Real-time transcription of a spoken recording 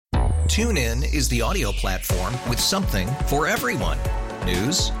TuneIn is the audio platform with something for everyone.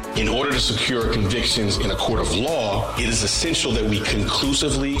 News. In order to secure convictions in a court of law, it is essential that we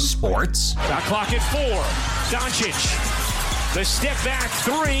conclusively. Sports. Shot clock at 4. Doncic. The step back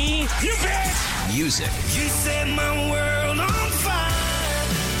 3. You bet. Music. You set my world on fire.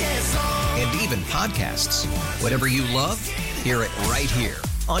 Yes, and even podcasts. Whatever you love, hear it right here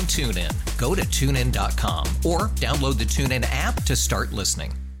on TuneIn. Go to TuneIn.com or download the TuneIn app to start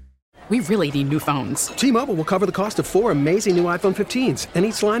listening. We really need new phones. T-Mobile will cover the cost of 4 amazing new iPhone 15s, and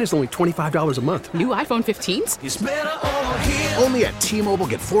each line is only $25 a month. New iPhone 15s? it's better over here. Only at T-Mobile,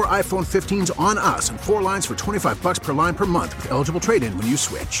 get 4 iPhone 15s on us and 4 lines for $25 per line per month with eligible trade-in when you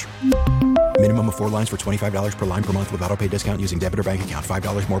switch. Minimum of 4 lines for $25 per line per month with autopay discount using debit or bank account.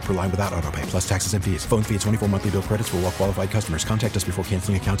 $5 more per line without autopay, plus taxes and fees. Phone fee at 24 monthly bill credits for well-qualified customers. Contact us before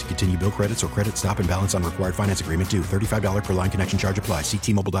canceling account to continue bill credits or credit stop and balance on required finance agreement due. $35 per line connection charge applies. See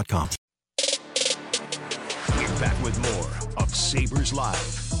T-Mobile.com. Back with more of Sabres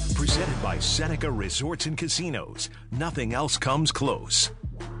Live, presented by Seneca Resorts and Casinos. Nothing else comes close.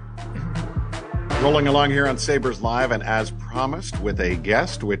 Rolling along here on Sabres Live, and as promised, with a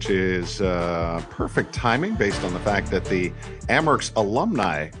guest, which is perfect timing based on the fact that the Amherst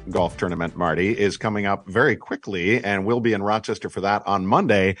Alumni Golf Tournament, Marty, is coming up very quickly, and we'll be in Rochester for that on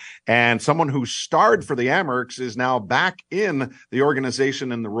Monday. And someone who starred for the Amherst is now back in the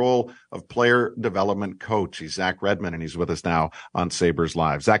organization in the role of player development coach. He's Zach Redmond, and he's with us now on Sabres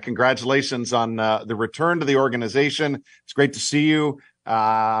Live. Zach, congratulations on the return to the organization. It's great to see you.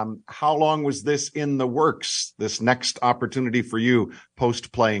 How long was this in the works, this next opportunity for you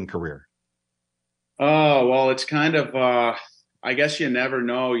post-playing career? Oh, well, it's kind of, I guess you never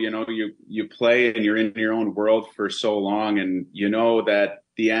know, you play and you're in your own world for so long, and you know that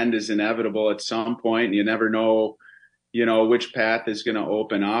the end is inevitable at some point, and you never know, which path is going to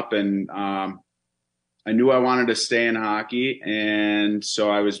open up. And, I knew I wanted to stay in hockey, and so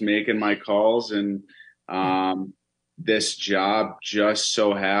I was making my calls, and, this job just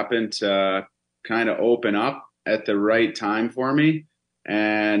so happened to kind of open up at the right time for me.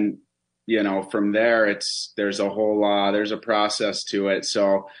 And, from there, there's a process to it.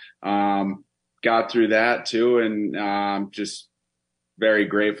 So, got through that too. And, just very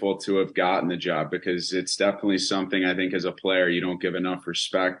grateful to have gotten the job, because it's definitely something I think as a player, you don't give enough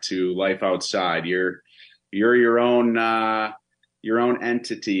respect to life outside. You're your own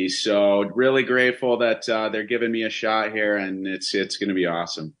entity. So really grateful that they're giving me a shot here, and it's going to be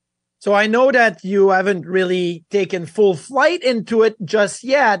awesome. So I know that you haven't really taken full flight into it just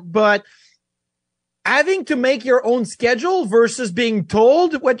yet, but having to make your own schedule versus being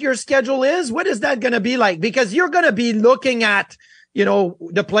told what your schedule is, what is that going to be like? Because you're going to be looking at,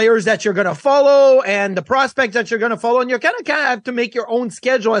 the players that you're going to follow and the prospects that you're going to follow, and you're kind of have to make your own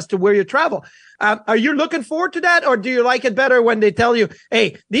schedule as to where you travel. Are you looking forward to that, or do you like it better when they tell you,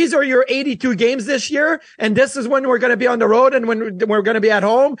 hey, these are your 82 games this year, and this is when we're going to be on the road and when we're going to be at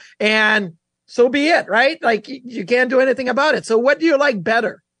home, and so be it, right? Like, you can't do anything about it. So what do you like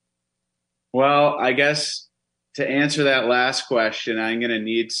better? Well, I guess to answer that last question, I'm going to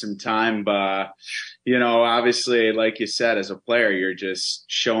need some time, but obviously, like you said, as a player, you're just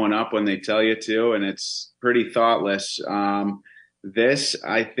showing up when they tell you to, and it's pretty thoughtless. This,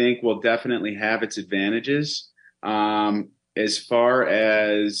 I think, will definitely have its advantages. As far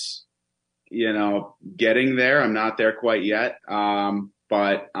as, getting there, I'm not there quite yet.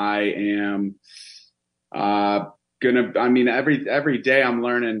 But I am every day I'm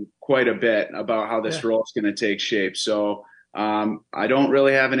learning quite a bit about how this role is going to take shape. So I don't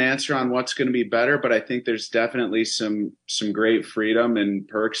really have an answer on what's going to be better, but I think there's definitely some great freedom and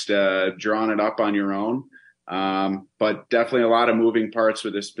perks to drawing it up on your own. But definitely a lot of moving parts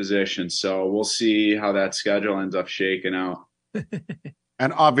with this position. So we'll see how that schedule ends up shaking out.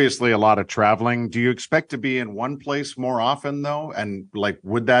 And obviously a lot of traveling. Do you expect to be in one place more often though? And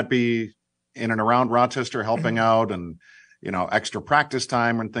would that be in and around Rochester helping out and, extra practice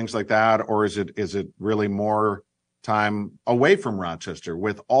time and things like that? Or is it really more time away from Rochester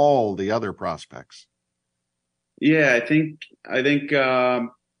with all the other prospects? Yeah, I think I'm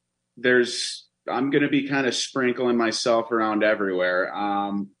going to be kind of sprinkling myself around everywhere.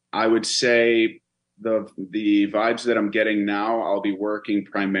 I would say the vibes that I'm getting now, I'll be working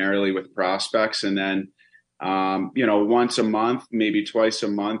primarily with prospects, and then, once a month, maybe twice a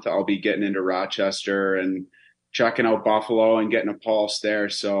month, I'll be getting into Rochester and checking out Buffalo and getting a pulse there.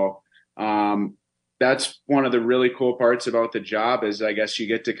 So, that's one of the really cool parts about the job is I guess you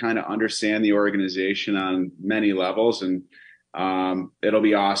get to kind of understand the organization on many levels. And it'll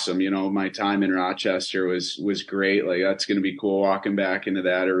be awesome. My time in Rochester was great. Like, that's going to be cool walking back into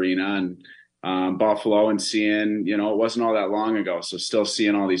that arena, and Buffalo, and seeing, it wasn't all that long ago. So still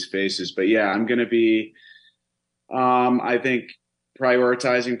seeing all these faces, but yeah, I'm going to be, I think,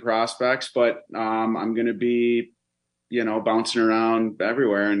 prioritizing prospects, but I'm going to be, bouncing around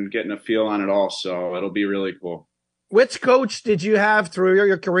everywhere and getting a feel on it all. So it'll be really cool. Which coach did you have through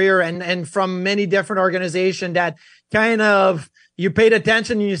your career and from many different organizations that kind of you paid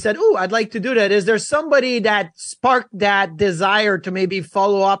attention and you said, "Oh, I'd like to do that"? Is there somebody that sparked that desire to maybe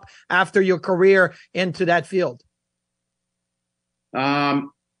follow up after your career into that field?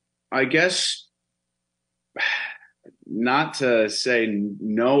 I guess not to say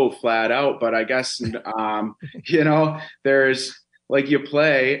no flat out, but I guess, there's, like, you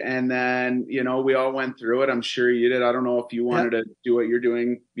play, and then, we all went through it. I'm sure you did. I don't know if you wanted to do what you're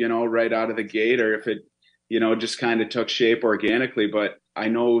doing, right out of the gate, or if it, just kind of took shape organically. But I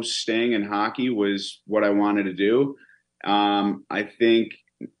know staying in hockey was what I wanted to do. I think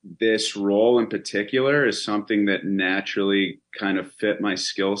this role in particular is something that naturally kind of fit my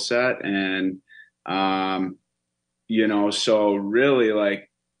skill set. And, so really, like,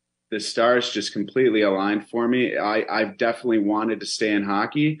 the stars just completely aligned for me. I've definitely wanted to stay in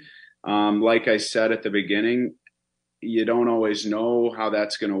hockey. Like I said at the beginning, you don't always know how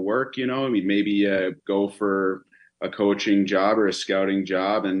that's going to work. I mean, maybe you go for a coaching job or a scouting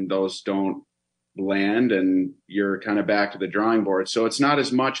job, and those don't land, and you're kind of back to the drawing board. So it's not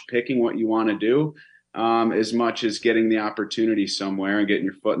as much picking what you want to do, as much as getting the opportunity somewhere and getting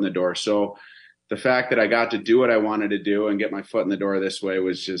your foot in the door. So the fact that I got to do what I wanted to do and get my foot in the door this way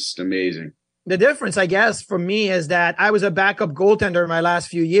was just amazing. The difference, I guess, for me is that I was a backup goaltender in my last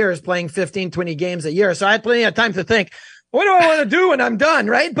few years, playing 15, 20 games a year. So I had plenty of time to think, what do I want to do when I'm done,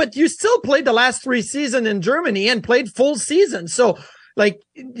 right? But you still played the last 3 seasons in Germany and played full season. So, like,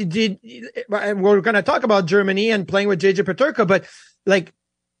 we're going to talk about Germany and playing with JJ Peterka, but, like,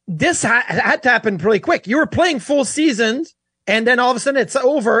 this had to happen pretty quick. You were playing full seasons, and then all of a sudden it's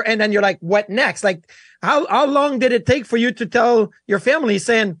over, and then you're like, what next? Like, how long did it take for you to tell your family,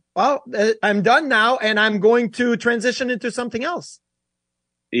 saying, well, I'm done now and I'm going to transition into something else?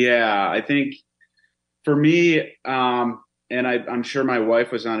 Yeah, I think for me, and I'm sure my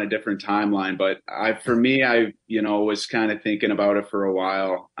wife was on a different timeline, but I was kind of thinking about it for a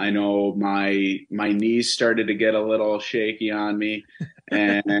while. I know my knees started to get a little shaky on me.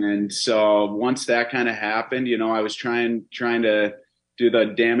 And so once that kind of happened, I was trying to do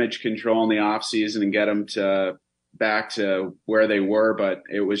the damage control in the off season and get them back to where they were, but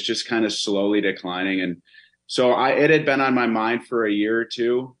it was just kind of slowly declining. And so it had been on my mind for a year or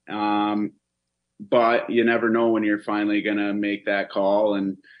two. But you never know when you're finally going to make that call.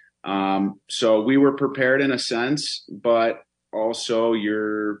 And so we were prepared in a sense, but also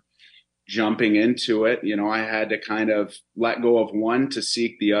you're jumping into it. I had to kind of let go of one to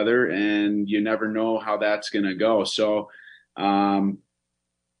seek the other, and you never know how that's going to go. So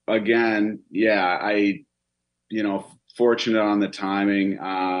again, yeah, fortunate on the timing.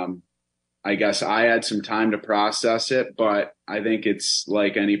 I guess I had some time to process it, but I think it's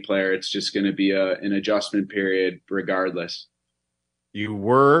like any player, it's just going to be an adjustment period regardless. You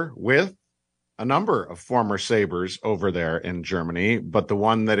were with a number of former Sabres over there in Germany, but the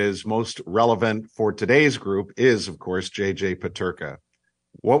one that is most relevant for today's group is, of course, JJ Peterka.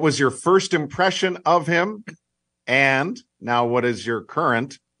 What was your first impression of him? And now what is your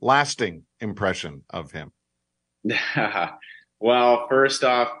current lasting impression of him? Well, first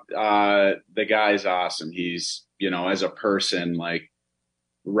off, the guy's awesome. He's, as a person, like,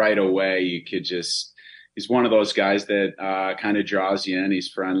 right away, he's one of those guys that kind of draws you in. He's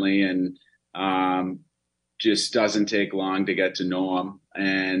friendly and just doesn't take long to get to know him.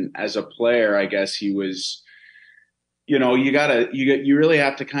 And as a player, I guess he was, you really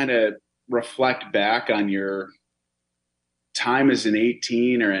have to kind of reflect back on your time as an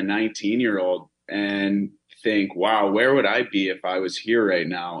 18 or a 19-year-old and think, wow, where would I be if I was here right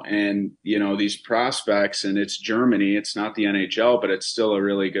now? And, these prospects, and it's Germany, it's not the NHL, but it's still a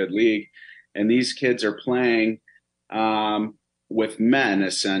really good league. And these kids are playing with men,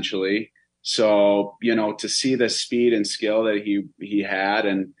 essentially. So, to see the speed and skill that he had,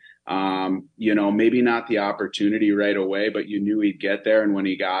 and, maybe not the opportunity right away, but you knew he'd get there. And when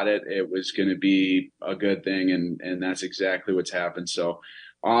he got it, it was going to be a good thing. And that's exactly what's happened. So,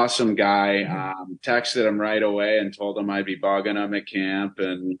 awesome guy. Texted him right away and told him I'd be bugging him at camp.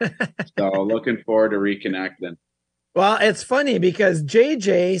 And so looking forward to reconnecting. Well, it's funny because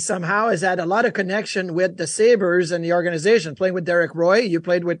JJ somehow has had a lot of connection with the Sabres and the organization, playing with Derek Roy. You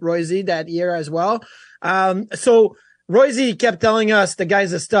played with Roy Z that year as well. So Royce kept telling us the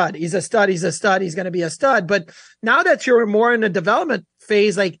guy's a stud. He's a stud. He's a stud. He's going to be a stud. But now that you're more in the development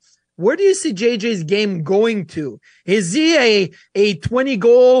phase, like, where do you see JJ's game going to? Is he a 20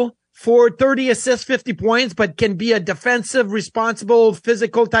 goal for 30 assists, 50 points, but can be a defensive, responsible,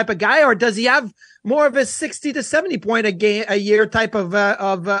 physical type of guy? Or does he have more of a 60 to 70 point a year type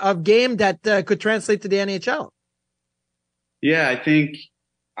of game that could translate to the NHL? Yeah, I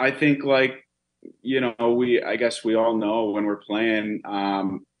think like, I guess we all know when we're playing,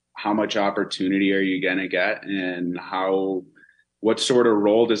 how much opportunity are you going to get and what sort of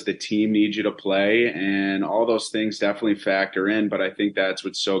role does the team need you to play? And all those things definitely factor in. But I think that's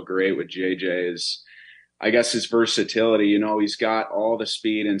what's so great with JJ is, I guess, his versatility. He's got all the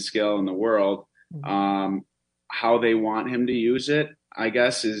speed and skill in the world. How they want him to use it, I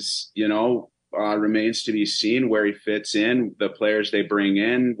guess, is, remains to be seen where he fits in, the players they bring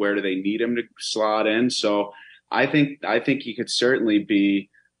in, where do they need him to slot in. So I think he could certainly be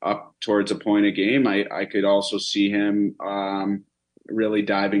up towards a point a game. I could also see him really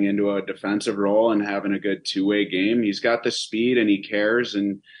diving into a defensive role and having a good two-way game. He's got the speed and he cares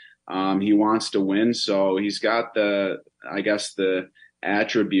and he wants to win. So he's got the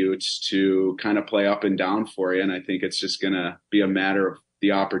attributes to kind of play up and down for you. And I think it's just going to be a matter of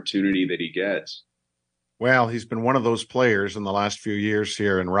the opportunity that he gets. Well, he's been one of those players in the last few years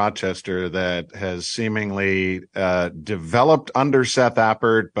here in Rochester that has seemingly developed under Seth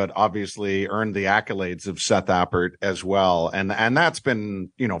Appert, but obviously earned the accolades of Seth Appert as well. And that's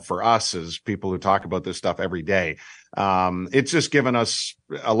been, for us as people who talk about this stuff every day, it's just given us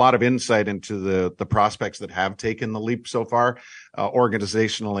a lot of insight into the prospects that have taken the leap so far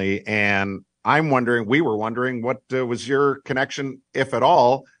organizationally. And we were wondering what was your connection, if at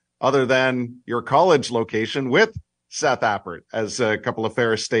all, other than your college location with Seth Appert as a couple of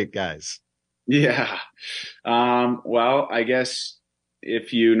Ferris State guys. Yeah. Well, I guess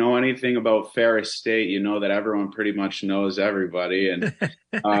if you know anything about Ferris State, you know that everyone pretty much knows everybody. And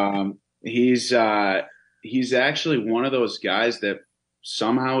he's actually one of those guys that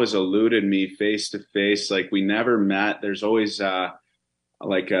somehow has eluded me face to face. Like, we never met. There's always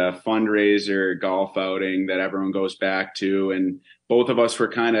like a fundraiser golf outing that everyone goes back to. And both of us were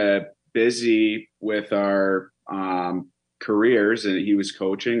kind of busy with our careers, and he was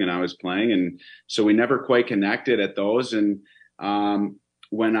coaching and I was playing. And so we never quite connected at those. And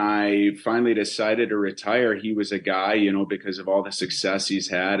when I finally decided to retire, he was a guy, because of all the success he's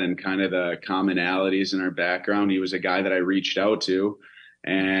had and kind of the commonalities in our background, he was a guy that I reached out to.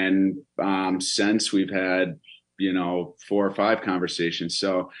 And since we've had, 4 or 5 conversations.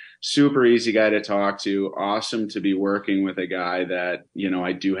 So super easy guy to talk to. Awesome to be working with a guy that,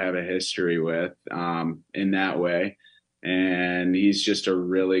 I do have a history with in that way. And he's just a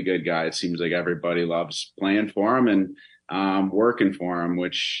really good guy. It seems like everybody loves playing for him and working for him,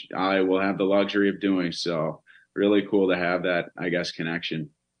 which I will have the luxury of doing. So really cool to have that, I guess, connection.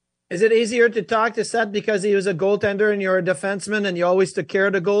 Is it easier to talk to Seth because he was a goaltender and you're a defenseman and you always took care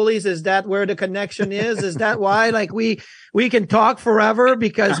of the goalies? Is that where the connection is? Is that why, like, we can talk forever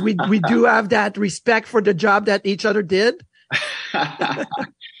because we do have that respect for the job that each other did?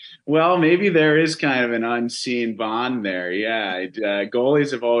 Well, maybe there is kind of an unseen bond there. Yeah.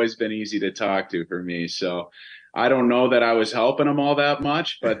 Goalies have always been easy to talk to for me. So I don't know that I was helping them all that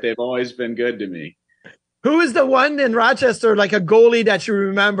much, but they've always been good to me. Who is the one in Rochester, like a goalie that you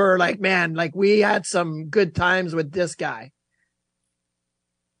remember, like, man, like we had some good times with this guy?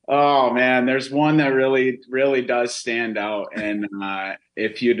 Oh man, there's one that really, really does stand out. And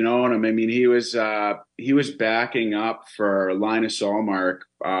if you'd known him, I mean, he was backing up for Linus Ullmark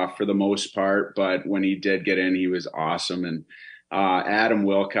for the most part, but when he did get in, he was awesome. And Adam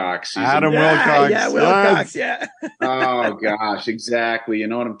Wilcox. Wilcox. Yeah, Wilcox. Yeah. Oh gosh, exactly. You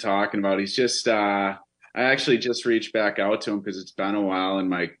know what I'm talking about. He's just, I actually just reached back out to him because it's been a while and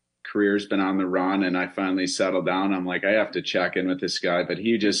my career's been on the run and I finally settled down. I'm like, I have to check in with this guy, but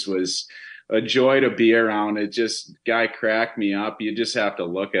he just was a joy to be around. Guy cracked me up. You just have to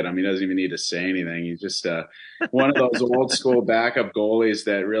look at him. He doesn't even need to say anything. He's just one of those old school backup goalies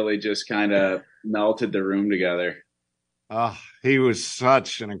that really just kind of melted the room together. Oh, he was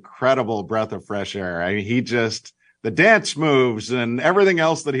such an incredible breath of fresh air. I mean, the dance moves and everything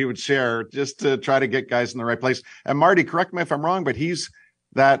else that he would share just to try to get guys in the right place. And Marty, correct me if I'm wrong, but he's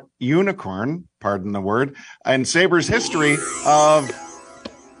that unicorn, pardon the word, in Sabres history of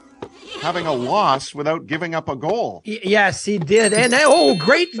having a loss without giving up a goal. Yes, he did. And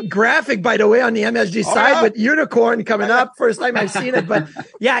great graphic, by the way, on the MSG side with unicorn coming up. First time I've seen it. But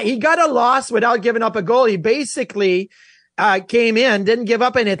yeah, he got a loss without giving up a goal. He basically came in, didn't give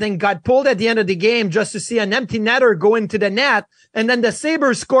up anything, got pulled at the end of the game just to see an empty netter go into the net. And then the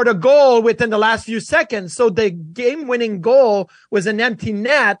Sabres scored a goal within the last few seconds. So the game-winning goal was an empty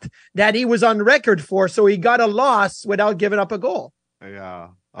net that he was on record for. So he got a loss without giving up a goal. Yeah,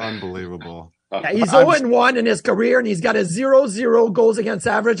 unbelievable. Yeah, he's 0-1 in his career, and he's got a 0-0 goals against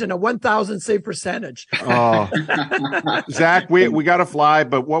average and a 1,000 save percentage. Oh, Zach, we got to fly.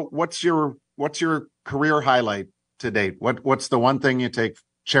 But what's your career highlight to date? What's the one thing you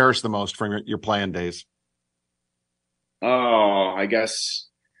cherish the most from your playing days? Oh, I guess,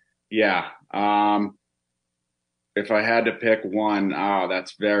 yeah. If I had to pick one,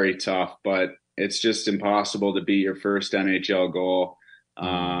 that's very tough. But it's just impossible to beat your first NHL goal.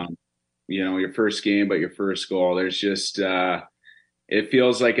 Your first game, but your first goal. There's just, it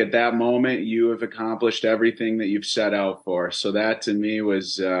feels like at that moment you have accomplished everything that you've set out for. So that to me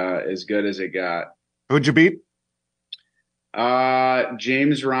was as good as it got. Who'd you beat?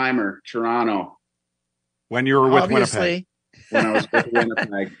 James Reimer, Toronto. When you were with Obviously. Winnipeg. When I was with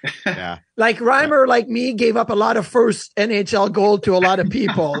Winnipeg. Yeah. Like Reimer, like me, gave up a lot of first NHL goal to a lot of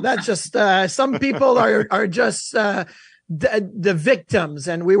people. That's just, some people are just, the victims,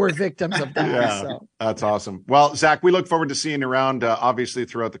 and we were victims of that. Yeah, so. That's awesome. Well, Zach, we look forward to seeing you around, obviously,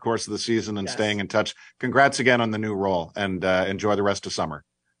 throughout the course of the season and staying in touch. Congrats again on the new role, and enjoy the rest of summer.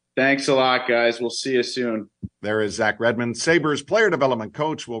 Thanks a lot, guys. We'll see you soon. There is Zach Redmond, Sabres player development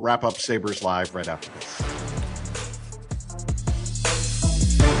coach. We'll wrap up Sabres Live right after this.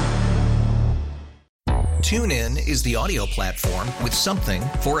 TuneIn is the audio platform with something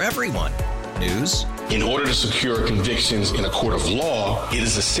for everyone. News. In order to secure convictions in a court of law, it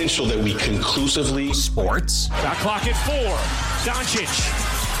is essential that we conclusively. Sports. The clock at 4. Doncic.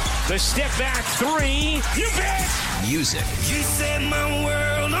 The step back 3. You bet. Music. You set my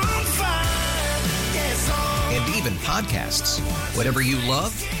world on fire. Yes, and even podcasts. Whatever you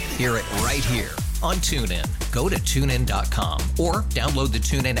love, hear it right here on TuneIn. Go to TuneIn.com or download the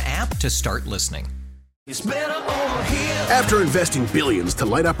TuneIn app to start listening. After investing billions to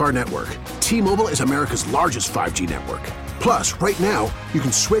light up our network, T-Mobile is America's largest 5G network. Plus, right now, you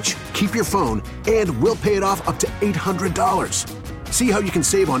can switch, keep your phone, and we'll pay it off up to $800. See how you can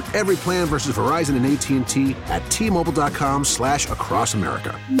save on every plan versus Verizon and AT&T at T-Mobile.com/across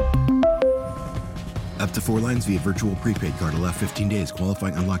America. Up to 4 lines via virtual prepaid card. Allow 15 days.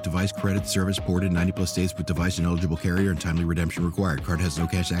 Qualifying unlocked device credit service ported 90+ days with device and eligible carrier and timely redemption required. Card has no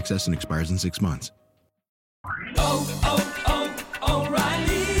cash access and expires in 6 months.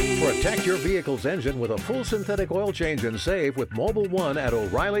 O'Reilly. Protect your vehicle's engine with a full synthetic oil change and save with Mobil 1 at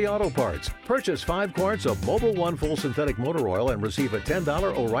O'Reilly Auto Parts. Purchase 5 quarts of Mobil 1 full synthetic motor oil and receive a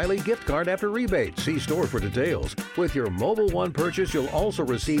 $10 O'Reilly gift card after rebate. See store for details. With your Mobil 1 purchase, you'll also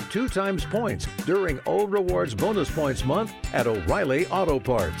receive 2 times points during O Rewards Bonus Points Month at O'Reilly Auto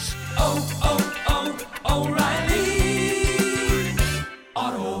Parts. O'Reilly.